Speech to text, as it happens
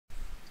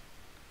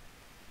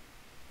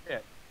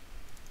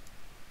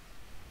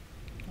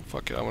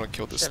Fuck it, I'm gonna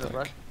kill this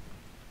tank.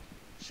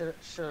 Should've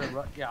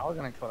yeah, I was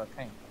gonna kill the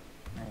tank.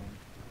 Man.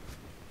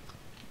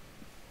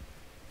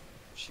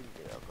 She can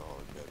get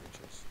alcoholic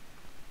beverages.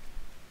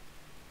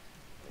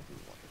 Maybe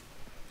one.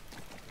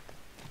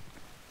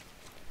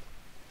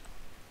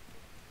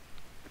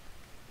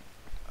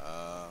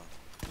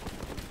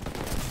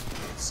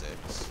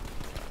 Six.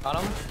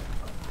 Got him?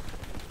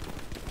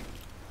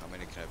 How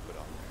many can I put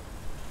on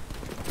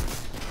there?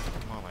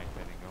 Come on, like,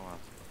 Benny, go on.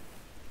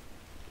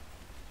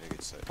 Make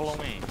it six. Follow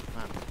me,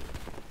 man.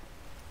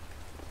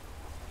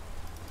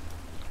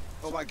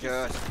 Oh my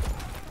god.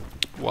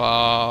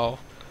 Wow.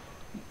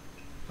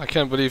 I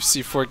can't believe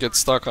C4 gets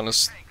stuck on a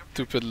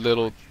stupid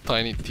little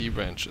tiny T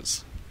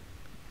branches.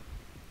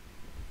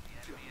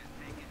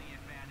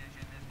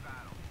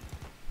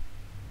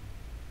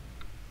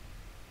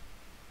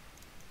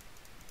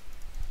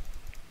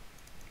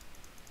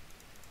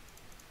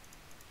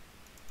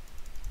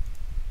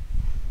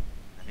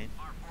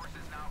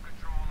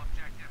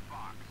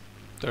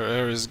 Their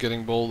area is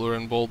getting bolder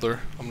and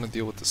bolder. I'm gonna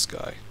deal with this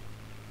guy.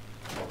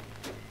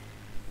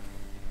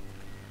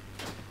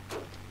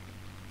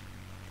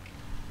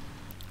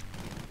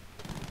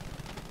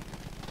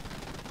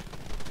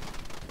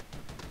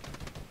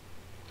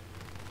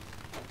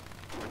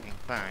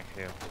 Thank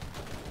you.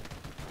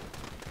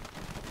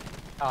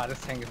 Ah, this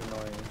tank is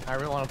annoying. I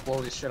really want to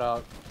blow this shit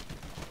up.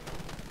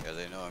 Yeah,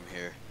 they know I'm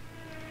here.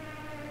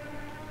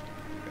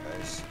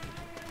 Guys.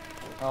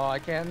 Oh, I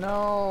can't.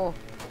 No.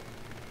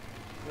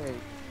 Wait.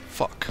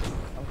 Fuck.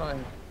 I'm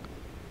coming.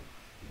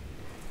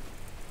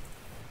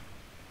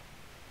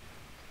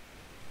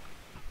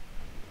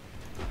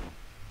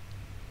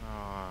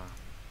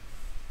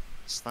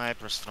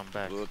 Snipers from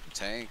back. Blew up the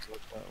tank.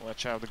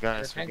 Watch out, the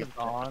guys. The tank is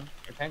gone.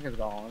 The tank is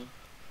gone.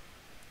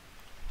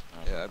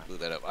 Yeah, I blew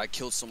that up. I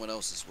killed someone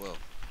else as well.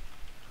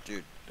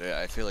 Dude,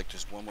 I feel like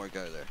there's one more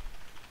guy there.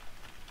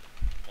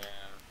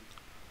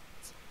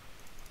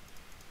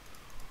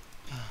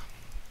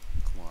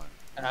 Come on.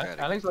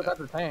 At least I got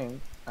the tank.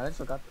 At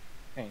least I got the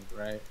tank,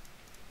 right?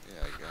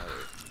 Yeah, I got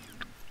it.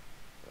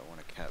 But I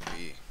want a cat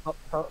B.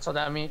 So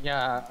that means,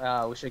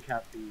 yeah, we should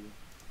cap B.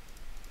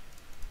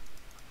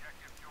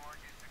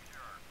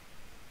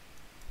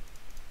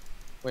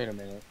 Wait a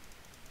minute.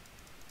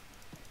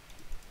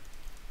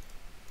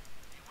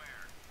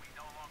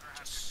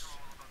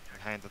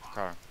 Behind the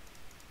car.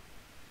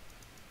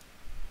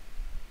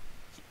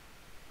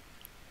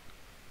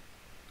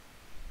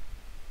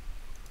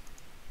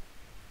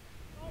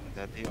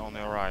 Daddy, on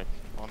your right.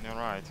 On your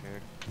right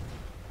here.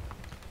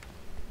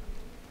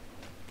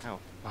 Oh,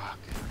 fuck.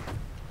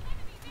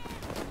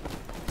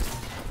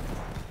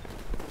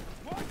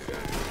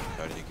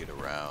 How did you get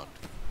around?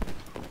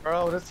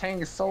 Bro, this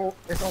tank is so,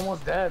 it's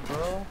almost dead,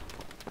 bro.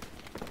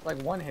 It's like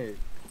one hit.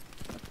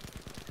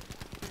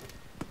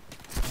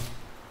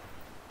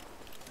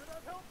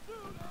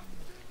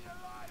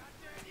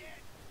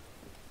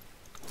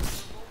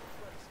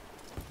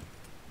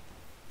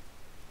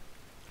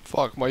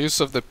 Fuck, my use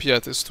of the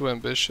Piet is too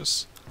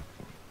ambitious.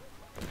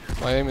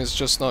 My aim is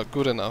just not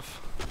good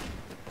enough.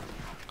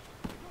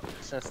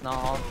 It's just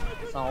not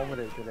over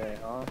there today,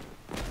 huh?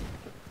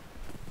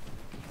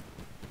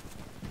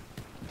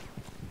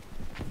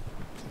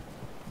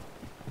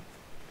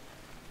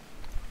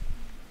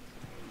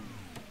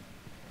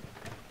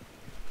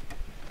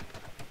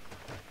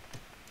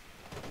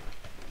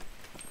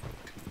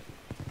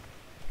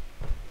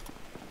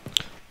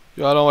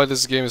 Yo, I don't know why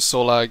this game is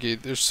so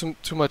laggy. There's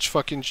too much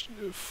fucking...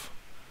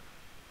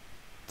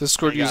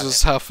 Discord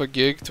uses half a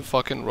gig to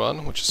fucking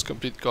run, which is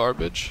complete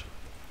garbage.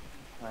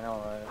 I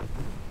know, right?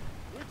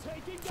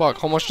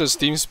 Fuck, how much does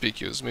TeamSpeak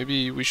use?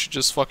 Maybe we should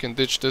just fucking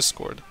ditch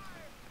Discord.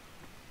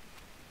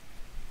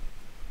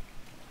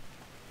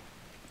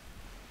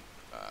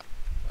 I'd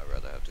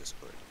rather have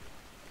Discord.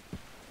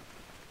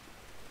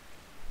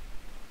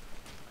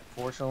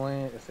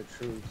 Unfortunately, it's the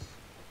truth.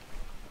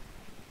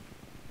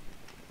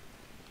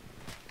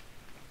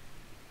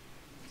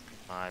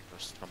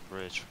 Snipers from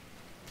bridge.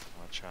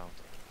 Watch out.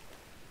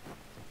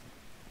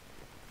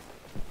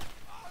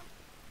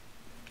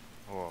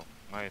 Whoa,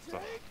 nice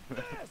though.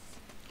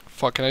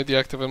 Fuck, can I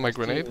deactivate my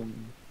grenade?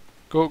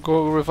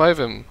 Go revive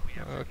him,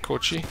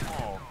 Kochi.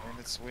 Oh,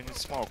 we need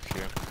smoke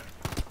here.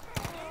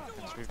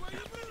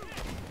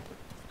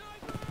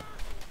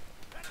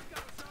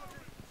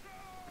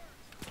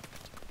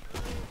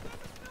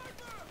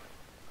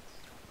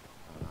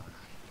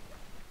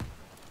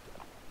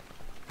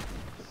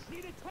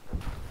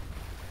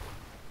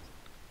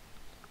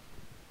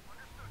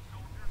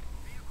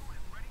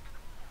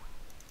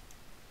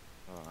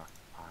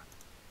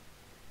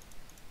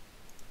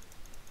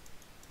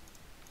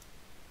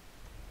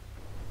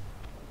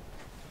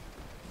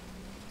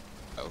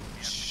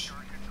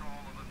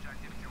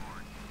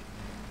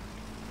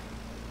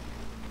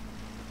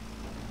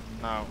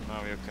 Ouch.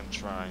 Now you can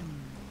try.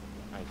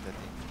 I did it.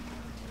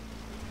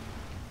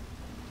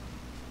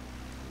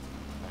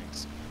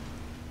 Thanks.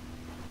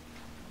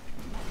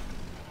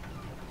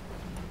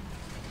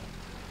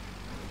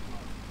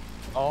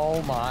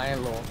 Oh my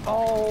lord.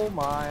 Oh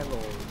my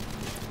lord.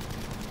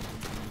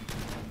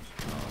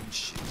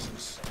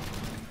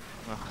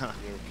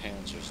 Your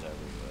panzers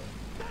everywhere.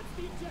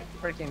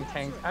 Freaking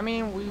tanks. I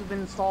mean, we've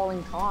been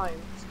stalling time.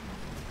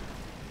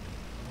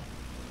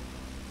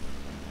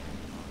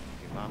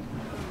 Give up.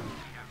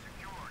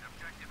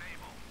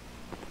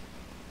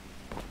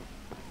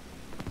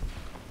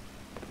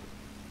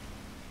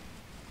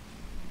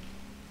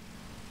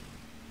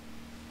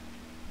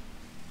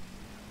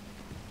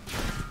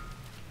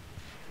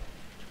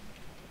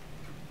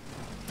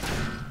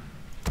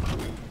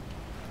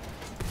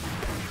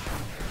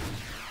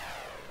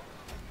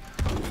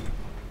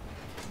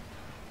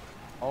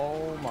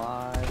 Oh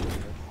my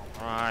goodness.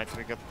 Alright,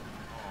 we got.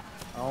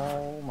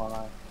 Oh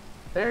my.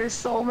 There's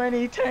so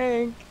many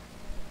tank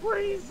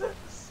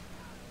reasons.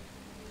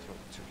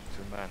 Too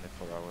many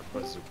for our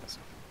bazookas.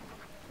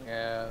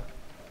 Yeah.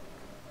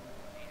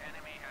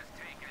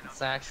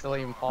 It's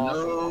actually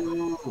impossible.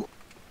 No.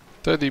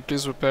 Teddy,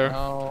 please repair.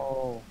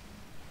 No.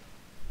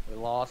 We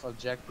lost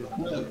objective.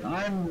 Look,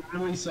 I'm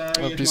really sorry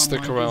Please if my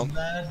stick mic around. is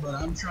bad, but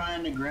I'm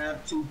trying to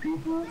grab 2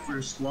 people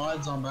for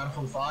squads on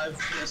Battlefield 5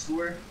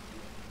 PS4.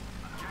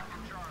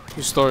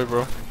 Whose story,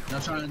 bro?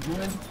 Y'all trying to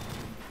join?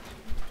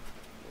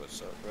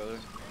 What's up, brother?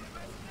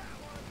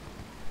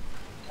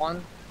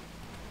 One.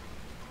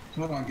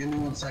 Hold on, give me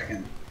 1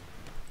 second.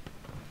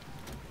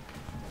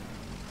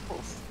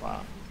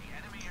 Wow.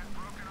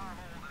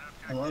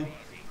 Hello?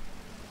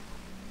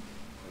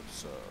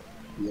 What's up?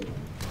 Yo.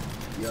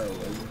 Yo,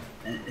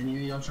 any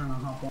of y'all trying to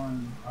hop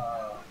on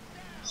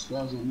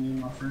squads with me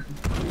and my friend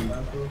on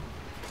Battlefield? I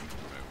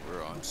mean,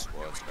 we're on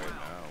squads right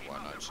now.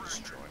 Why not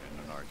just join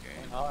in our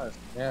game? Us.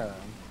 Yeah.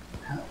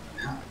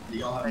 Do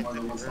y'all have more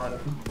than one slot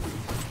open?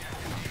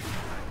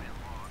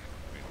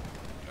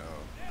 No,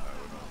 I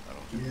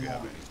don't think we Yeah.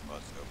 have any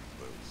spots open,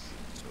 but we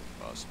still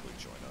possibly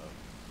join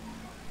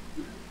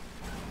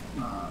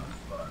up.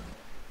 Fuck.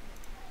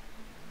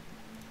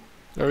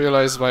 I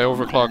realized my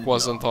overclock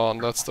wasn't on,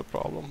 that's the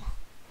problem.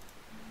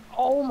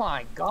 Oh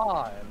my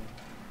god.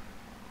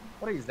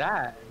 What is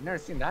that? I've never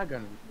seen that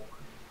gun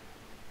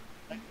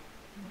before.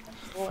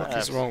 What the fuck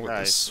is wrong with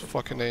this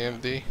fucking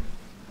AMD?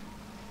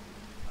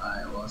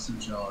 Alright, well, I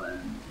sent y'all an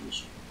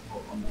invitation.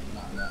 Well,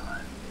 not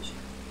that invitation.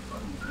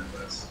 Fucking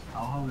purpose.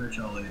 I'll holler at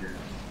y'all later.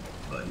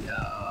 But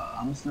yeah,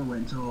 I'm just gonna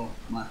wait until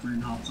my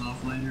friend hops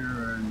off later,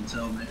 or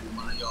until maybe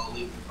one of y'all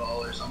leave the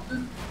call or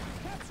something.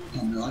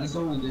 No, I just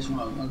don't want to dish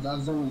my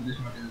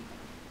dude.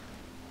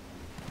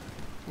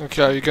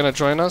 Okay, are you gonna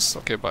join us?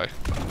 Okay, bye.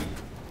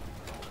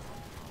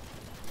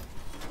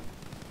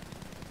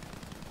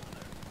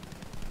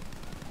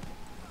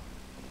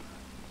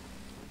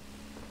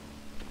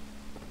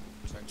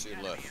 Turn to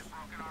your left.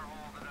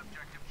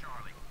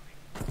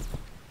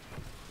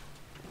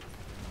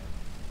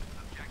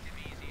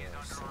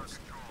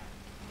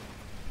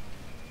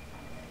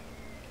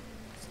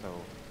 So,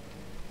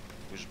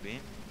 push B.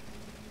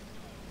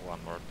 One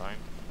more time.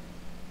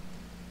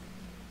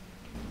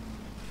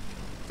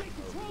 Oh,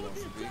 we're going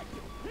for B?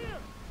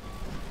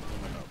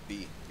 No,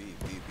 B.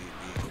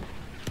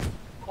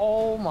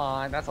 Oh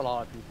my, that's a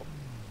lot of people.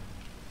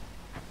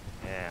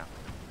 Yeah.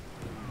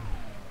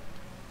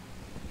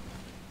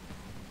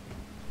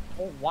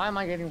 Oh, why am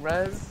I getting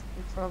res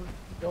from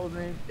those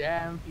many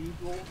damn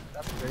people?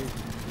 That's crazy.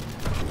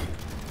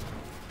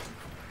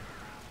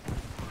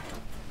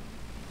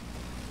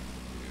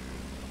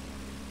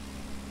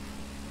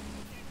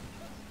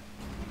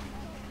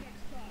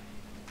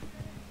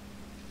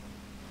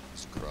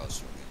 It's across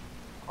from me.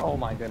 Oh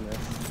my goodness.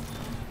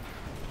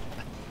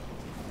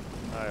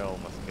 I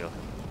almost killed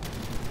him.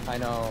 I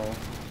know.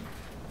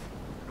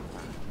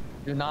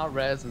 Do not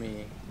res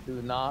me.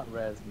 Do not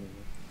res me.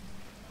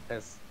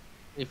 Because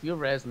if you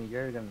res me,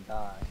 you're gonna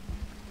die.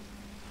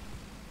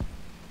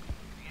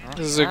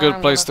 This is a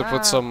good place to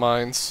put some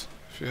mines,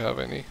 if you have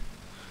any. I don't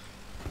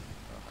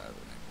have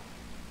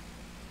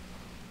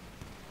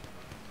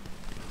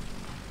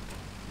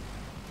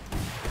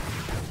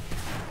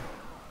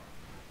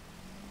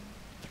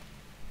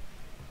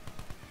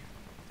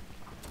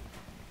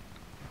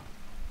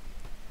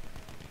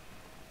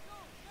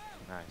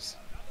any. Nice.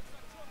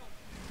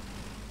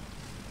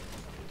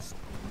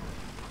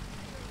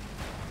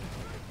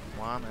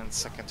 One and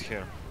second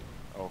here.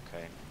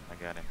 Okay, I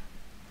got him.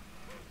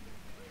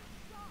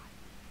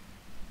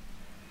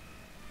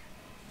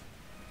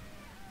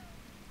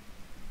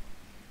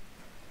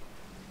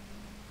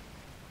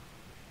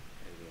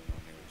 Everyone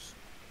on here is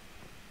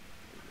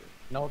pretty good.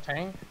 No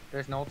tank?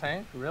 There's no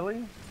tank? Really?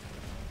 On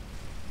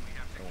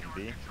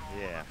B?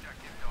 Yeah.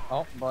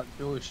 Oh, but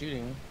who is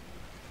shooting?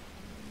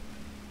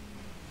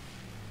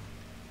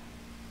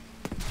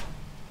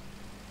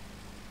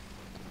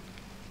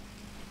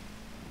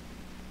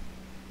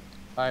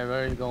 Alright,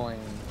 where are you going?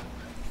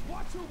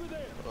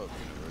 Oh,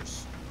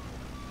 universe.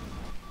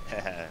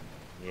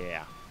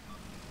 Yeah.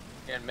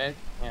 Get mid?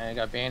 Yeah, I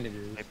got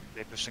bandages.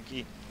 They pushing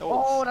key.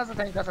 Oh, that's a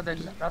tank, that's a tank,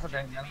 that's a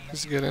tank.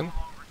 Just get in.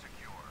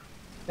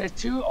 There's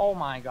two, oh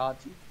my god,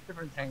 two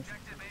different tanks.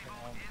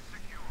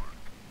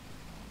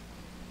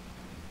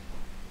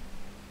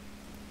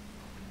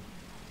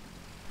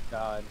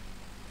 God,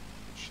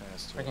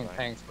 Chance to freaking revive.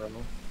 tanks, bro.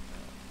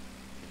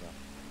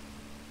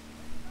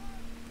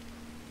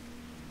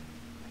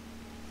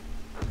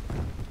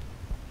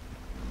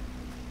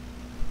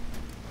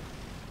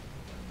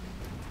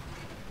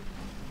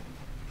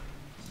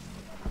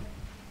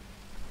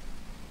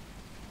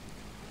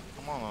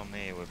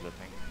 me with the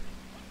thing.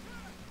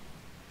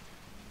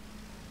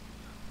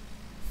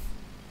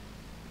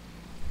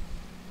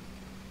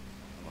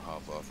 I'm gonna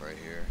hop off right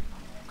here.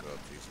 Go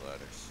up these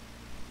ladders.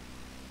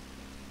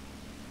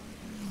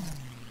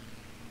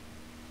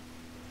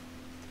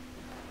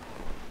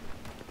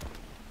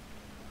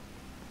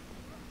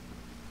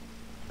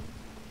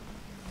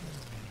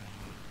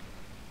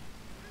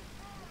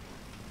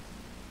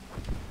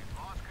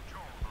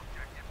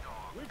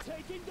 We're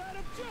taking that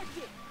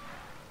objective!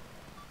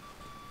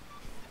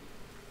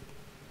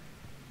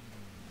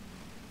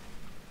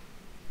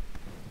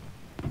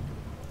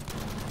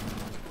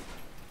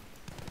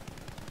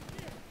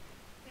 Here,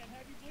 can't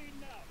have you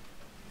bleeding out.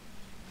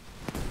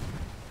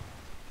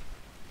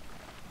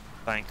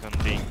 Tank on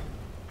D.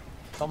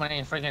 So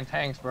many freaking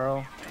tanks,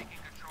 bro.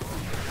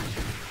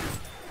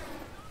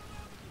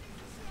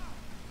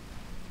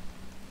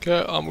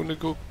 Okay, I'm gonna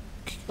go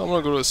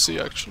to C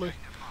actually.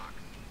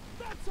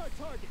 That's our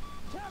target!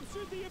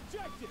 Capture the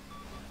objective!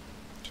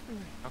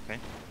 Okay.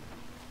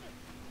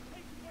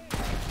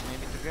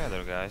 Maybe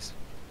together, guys.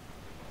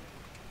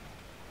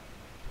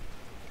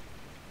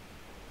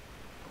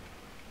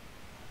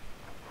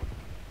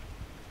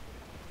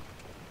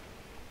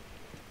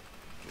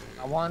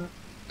 I won.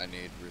 I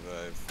need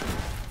revive.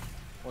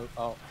 Wait,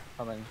 oh,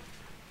 coming.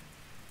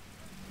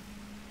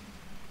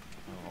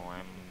 Oh,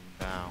 I'm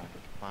down.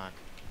 Fuck.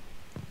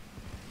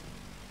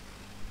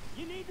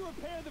 You need to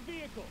repair the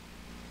vehicle!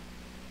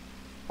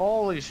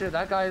 Holy shit,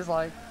 that guy's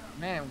like,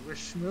 man, we're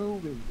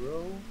schmooging,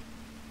 bro.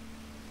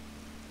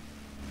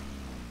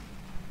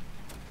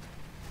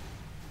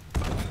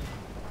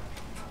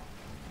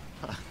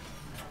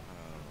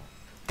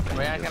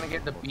 We're actually gonna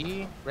get the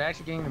B. We're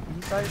actually getting the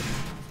B side.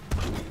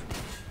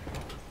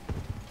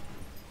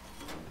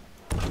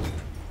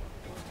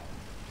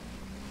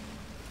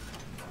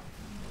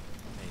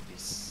 Maybe.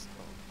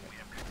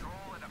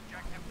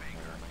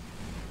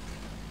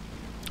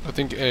 I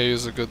think A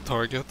is a good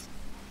target.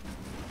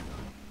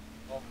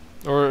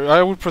 Or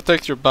I would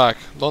protect your back.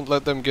 Don't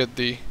let them get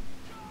D.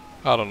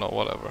 I don't know,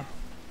 whatever.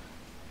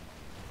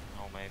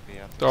 Oh, maybe.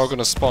 They're all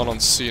gonna spawn on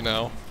C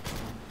now.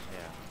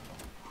 Yeah.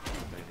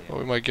 But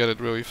we might get it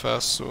really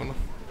fast soon.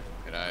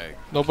 Can I?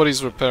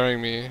 Nobody's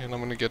repairing me, and I'm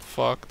gonna get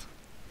fucked.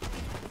 Come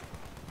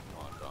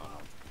on,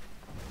 Donald.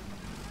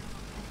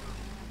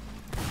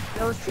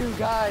 Those two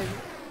guys.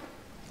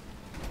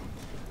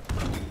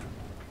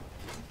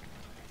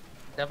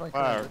 Definitely.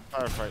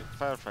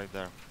 Firefight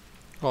there.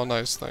 Oh,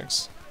 nice,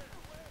 thanks.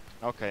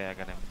 Okay, I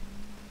got him.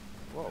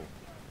 Whoa.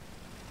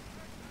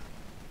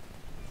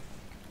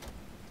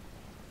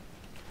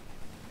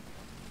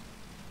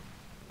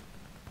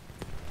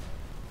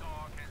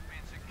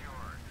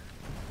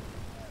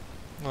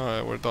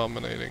 Alright, we're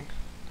dominating.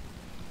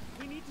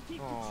 We need to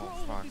keep Oh,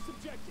 control fuck. of this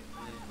objective!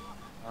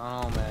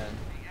 Oh man.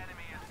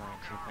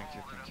 Thank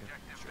you.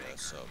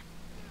 Dress up.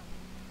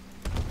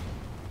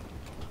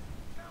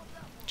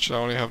 Shit, I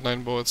only have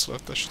 9 bullets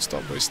left. I should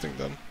stop wasting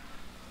them.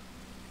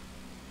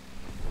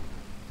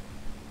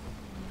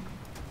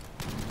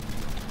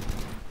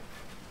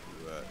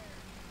 You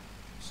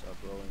stop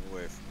rolling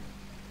away from me.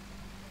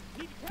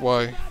 Need to capture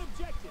Why? that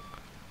objective!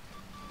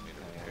 I need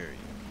to repair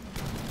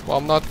you. Well,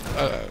 I'm not.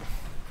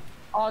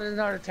 Oh, there's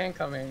another tank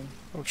coming.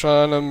 I'm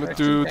trying to There's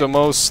do two the tanks.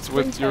 most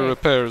with Three your tanks.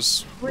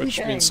 repairs, Three which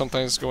means tanks.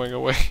 sometimes going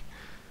away.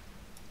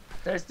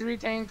 There's 3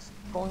 tanks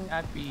going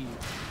at B.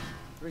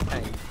 3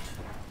 tanks.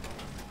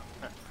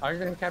 Are you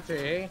gonna capture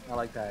A? I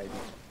like that idea.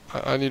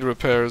 I need Yo,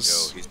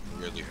 repairs. he's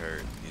really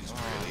hurt. He's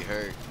really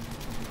hurt.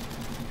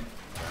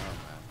 I'm down,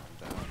 man.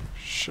 I'm down.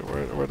 Shit,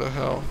 where the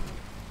hell?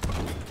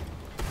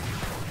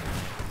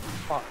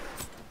 Fuck.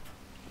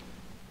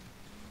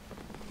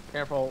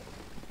 Careful.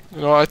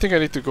 You know, I think I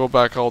need to go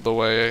back all the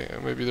way.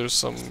 Maybe there's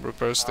some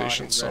repair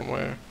station he's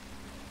somewhere.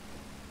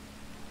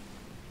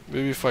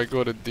 Maybe if I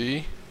go to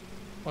D.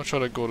 I'll try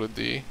to go to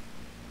D.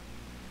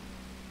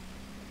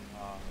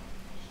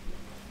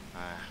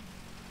 Ah.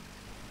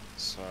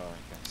 Sorry,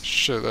 guys.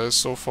 Shit, that is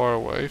so far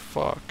away.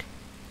 Fuck.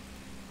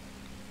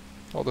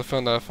 I'll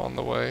defend F on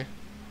the way.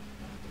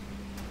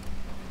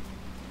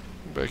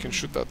 Maybe I can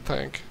shoot that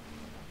tank.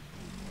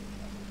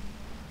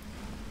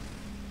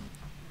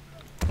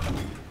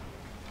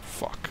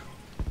 Fuck.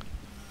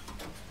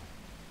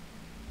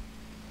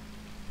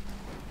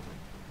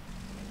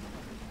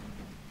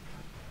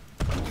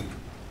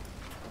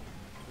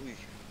 Uy.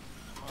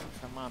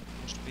 Come on,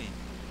 push B.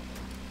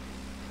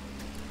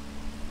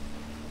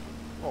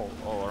 Oh,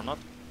 or not.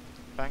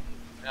 Tank.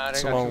 Nah, they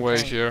It's a got long 2 way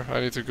tanks. here. I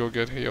need to go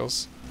get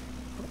heals.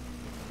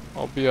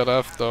 I'll be at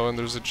F though, and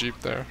there's a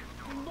jeep there.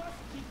 We must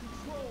keep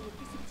control of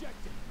this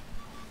objective!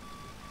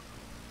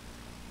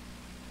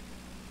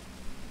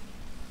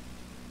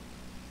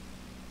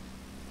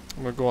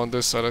 I'm gonna go on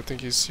this side. I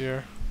think he's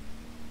here.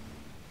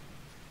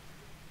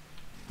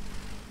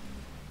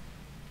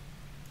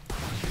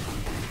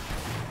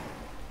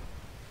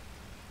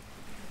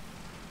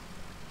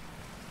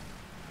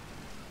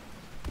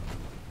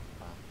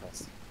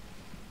 Fantastic.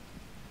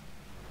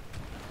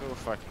 Two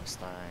fucking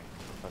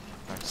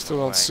tanks. Still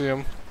don't see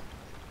him.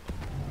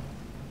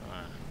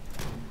 Ah.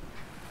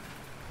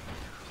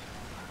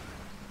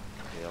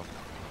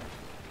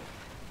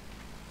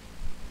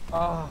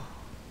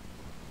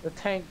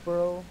 tank,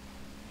 bro.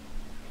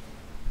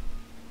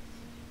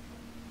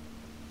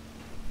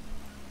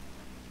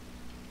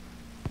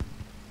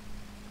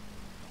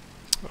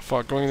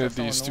 Fuck, going to That's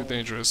so D is too annoying.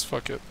 dangerous.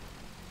 Fuck it.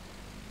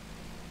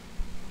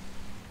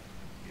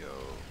 Yo,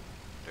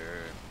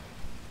 there.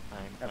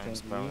 I'm think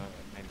spelling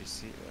we- maybe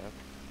see that.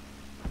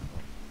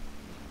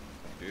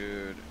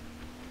 Dude.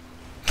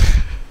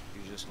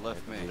 You just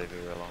left me. Leave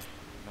it alone.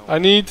 No. I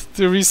need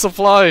to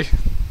resupply.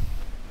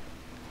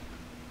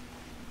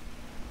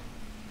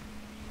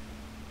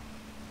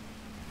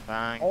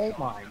 Thank Oh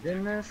my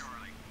goodness.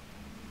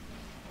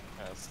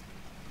 yes.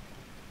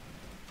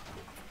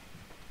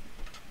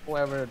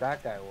 Whoever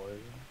that guy was,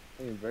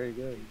 he was very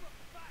good.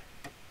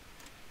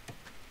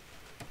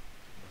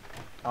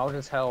 I was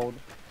just held.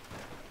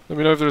 Let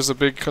me know if there's a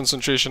big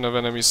concentration of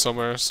enemies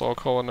somewhere, so I'll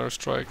call another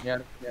strike. Yeah,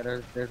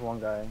 there's one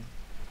guy.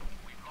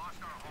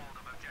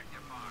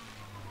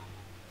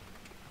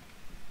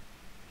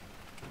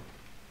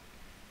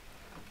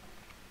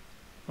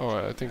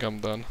 Alright, I think I'm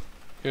done.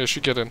 Yeah, you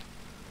should get in.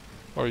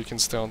 Or you can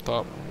stay on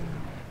top.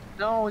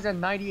 No, he's at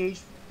 90 HP.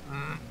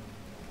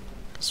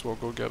 Guess we'll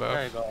go get There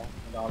out. you go.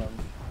 I got him.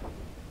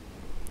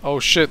 Oh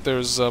shit,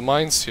 there's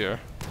mines here.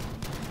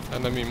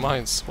 Enemy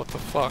mines, what the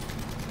fuck?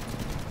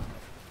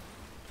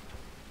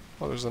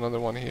 Oh, there's another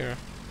one here.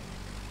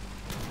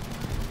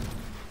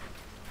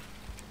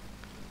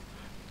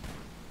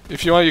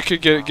 If you want, you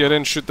could get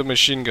in, shoot the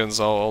machine guns.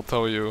 I'll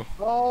tell you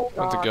Oh,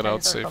 when to God, get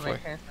out tanks are coming, safely.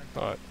 tanks are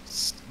coming.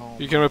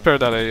 Alright. You can repair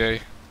that AA.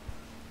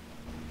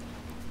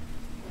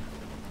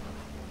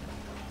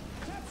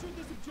 Capture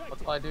this objective. What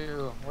do I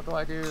do? What do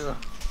I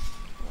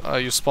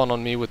do? You spawn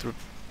on me with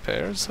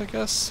repairs, I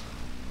guess?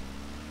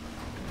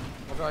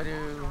 What do I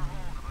do?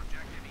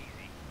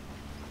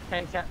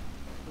 Tank,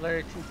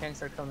 Larry, 2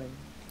 tanks are coming.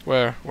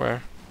 Where?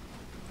 Where?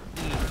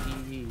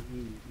 E.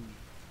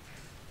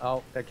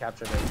 Oh, they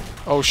captured it.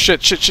 Oh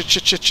shit.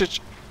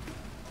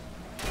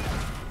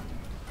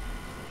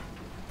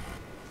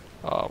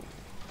 I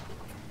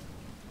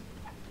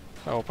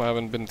hope I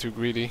haven't been too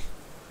greedy.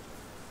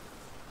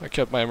 I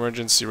kept my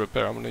emergency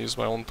repair. I'm gonna use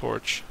my own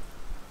torch.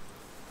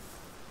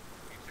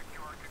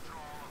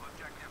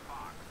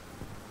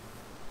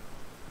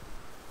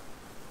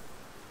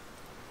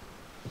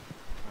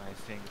 I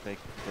think they're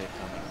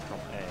coming from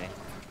A.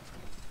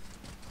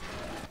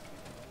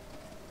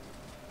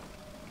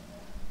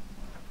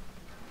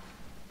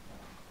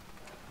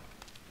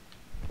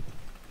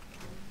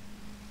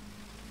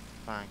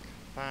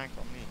 Bank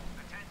on me.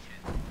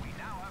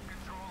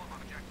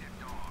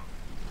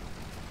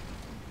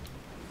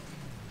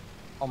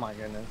 Oh my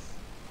goodness.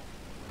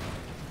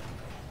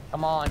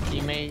 Come on,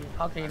 teammate.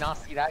 How can you not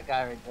see that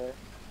guy right there?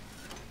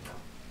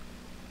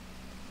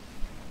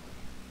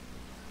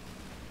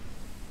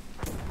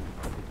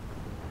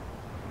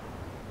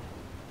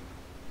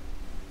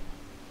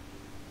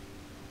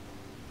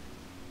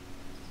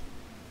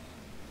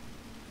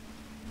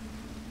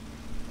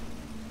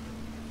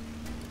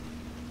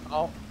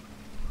 Oh.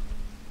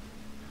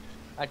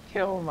 I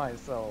killed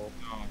myself.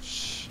 Oh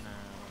shit.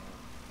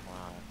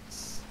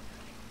 What?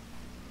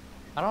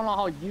 I don't know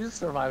how you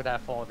survived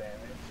that fall damage,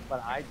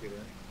 but I didn't.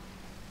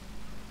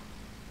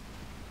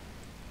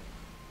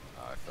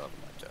 I fell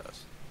to my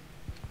chest.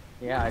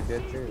 Yeah, I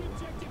did too.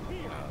 Objective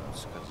here. No,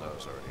 that's because I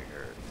was already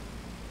hurt.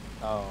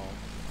 Oh.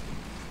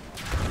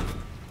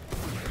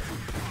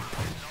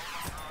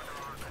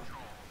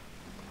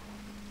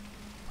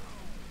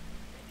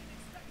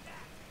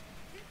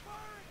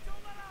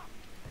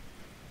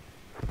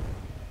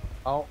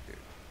 Oh.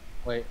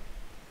 Wait.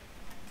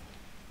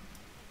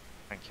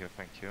 Thank you.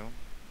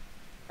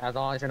 As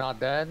long as you're not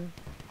dead,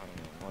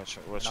 What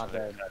you're not should I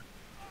dead. do?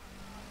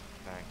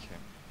 Thank you.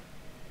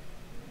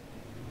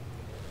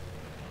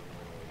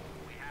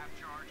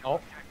 Oh.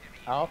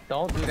 Oh,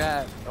 don't do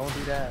that. Don't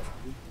do that.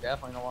 You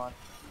definitely don't want.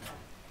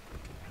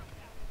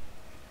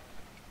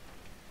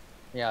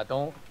 Yeah,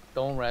 don't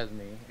res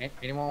me.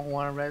 Anyone who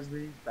wanna res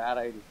me, bad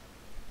idea.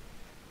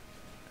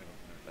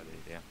 Bad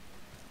idea.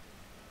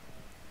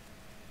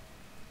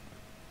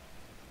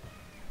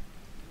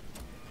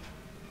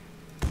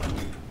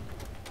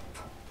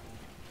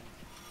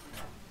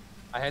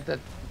 I hit the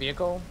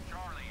vehicle.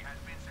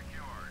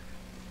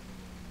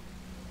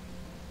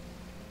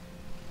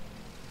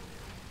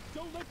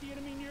 Don't let the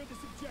enemy near this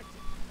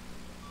objective.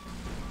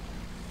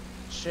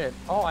 Shit.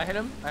 Oh, I hit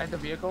him. I hit the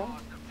vehicle.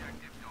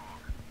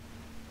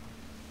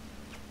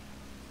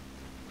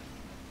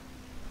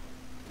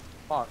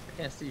 Fuck, I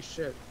can't see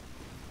shit.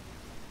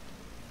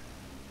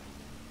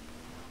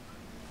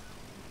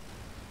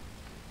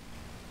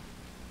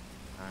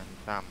 And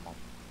ammo.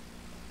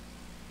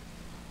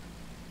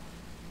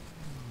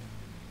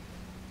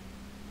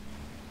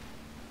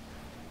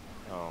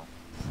 Oh.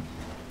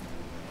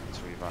 It's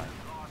revive.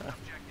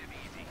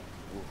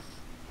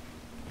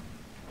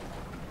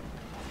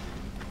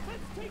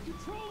 Let's take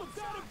control of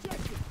that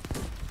objective.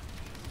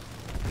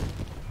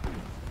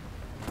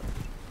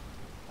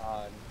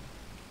 God.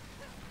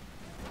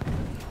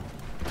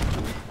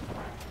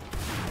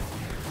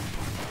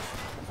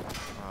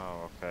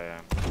 Oh, okay.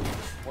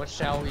 What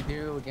shall we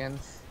do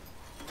against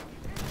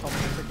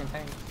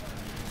tanks.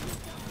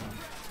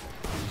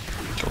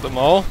 Kill them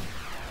all.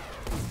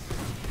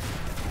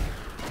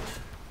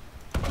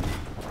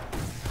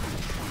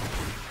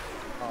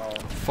 Oh.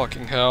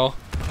 Fucking hell.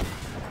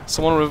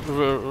 Someone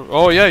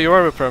oh yeah, you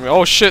are repairing me.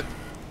 Oh shit.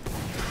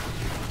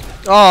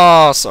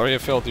 Ah, sorry, I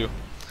failed you.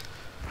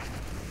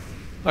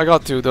 I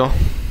got you though.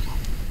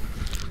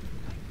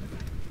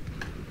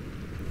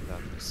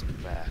 That was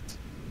bad.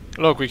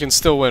 Look, we can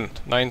still win.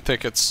 9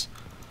 tickets.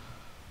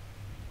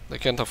 They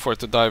can't afford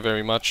to die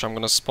very much. I'm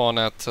gonna spawn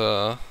at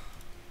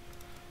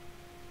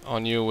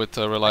on you with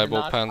a reliable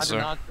I did Panzer.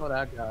 not kill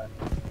that guy.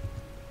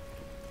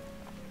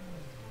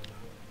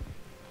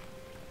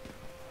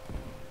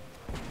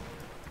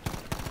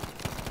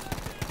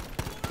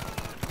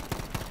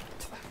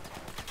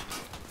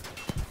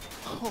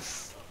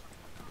 Oof.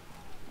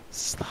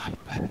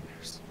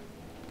 Snipers.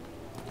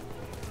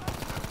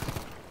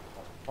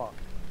 Fuck.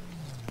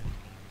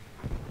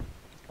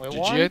 Wait, GG,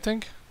 what? I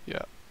think?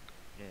 Yeah.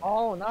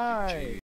 Oh, nice.